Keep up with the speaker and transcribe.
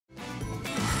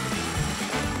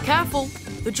Careful,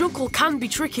 the jungle can be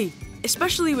tricky,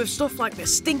 especially with stuff like the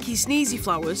stinky sneezy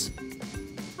flowers.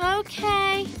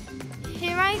 OK,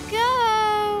 here I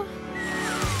go.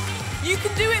 You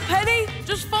can do it, Penny!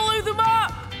 Just follow the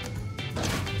map!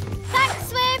 Thanks,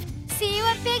 Swift. See you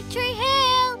at Big Tree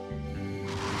Hill.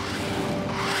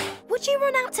 Would you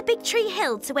run out to Big Tree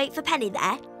Hill to wait for Penny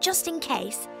there, just in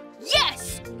case?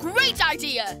 Yes! Great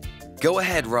idea! Go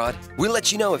ahead, Rod. We'll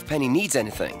let you know if Penny needs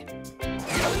anything.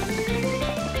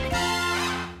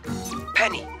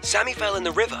 Penny, Sammy fell in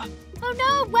the river. Oh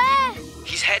no, where?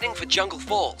 He's heading for Jungle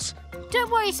Falls.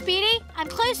 Don't worry, Speedy. I'm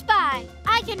close by.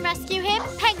 I can rescue him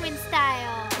penguin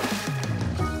style.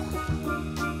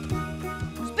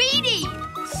 Speedy!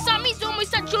 Sammy's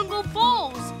almost at Jungle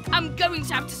Falls. I'm going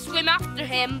to have to swim after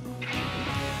him.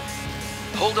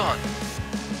 Hold on.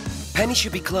 Penny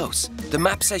should be close. The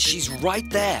map says she's right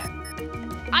there.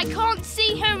 I can't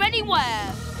see her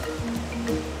anywhere.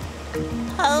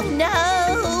 Oh,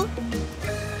 no!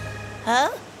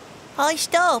 Huh? I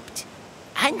stopped.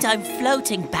 And I'm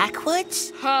floating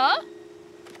backwards? Huh?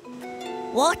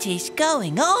 What is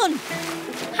going on?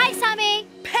 Hi, Sammy.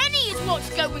 Penny is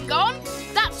what's going on.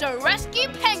 That's a rescue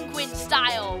penguin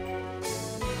style.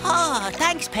 Ah,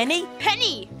 thanks, Penny.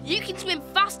 Penny, you can swim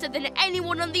faster than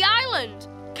anyone on the island.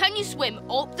 Can you swim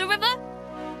up the river?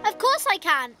 Of course I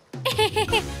can.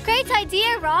 Great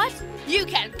idea, Rod. You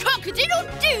can cock-a-doodle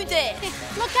do this.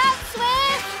 Look out,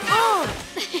 Swift. Oh!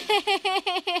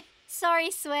 Sorry,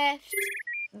 Swift.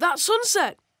 That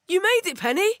sunset! You made it,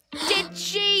 Penny! Did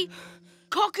she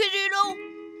cock-a-doodle?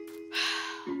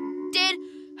 Did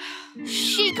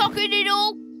she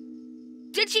cock-a-doodle?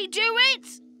 Did she do it?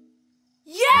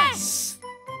 Yes!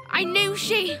 I knew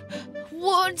she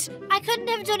would. I couldn't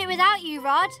have done it without you,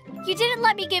 Rod. You didn't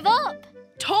let me give up.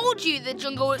 Told you the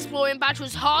jungle exploring badge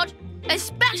was hard,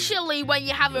 especially when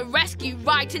you have a rescue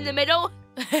right in the middle.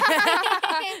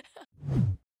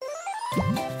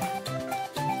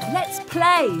 Let's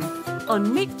play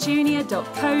on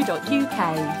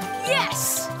nickjunior.co.uk.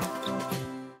 Yes!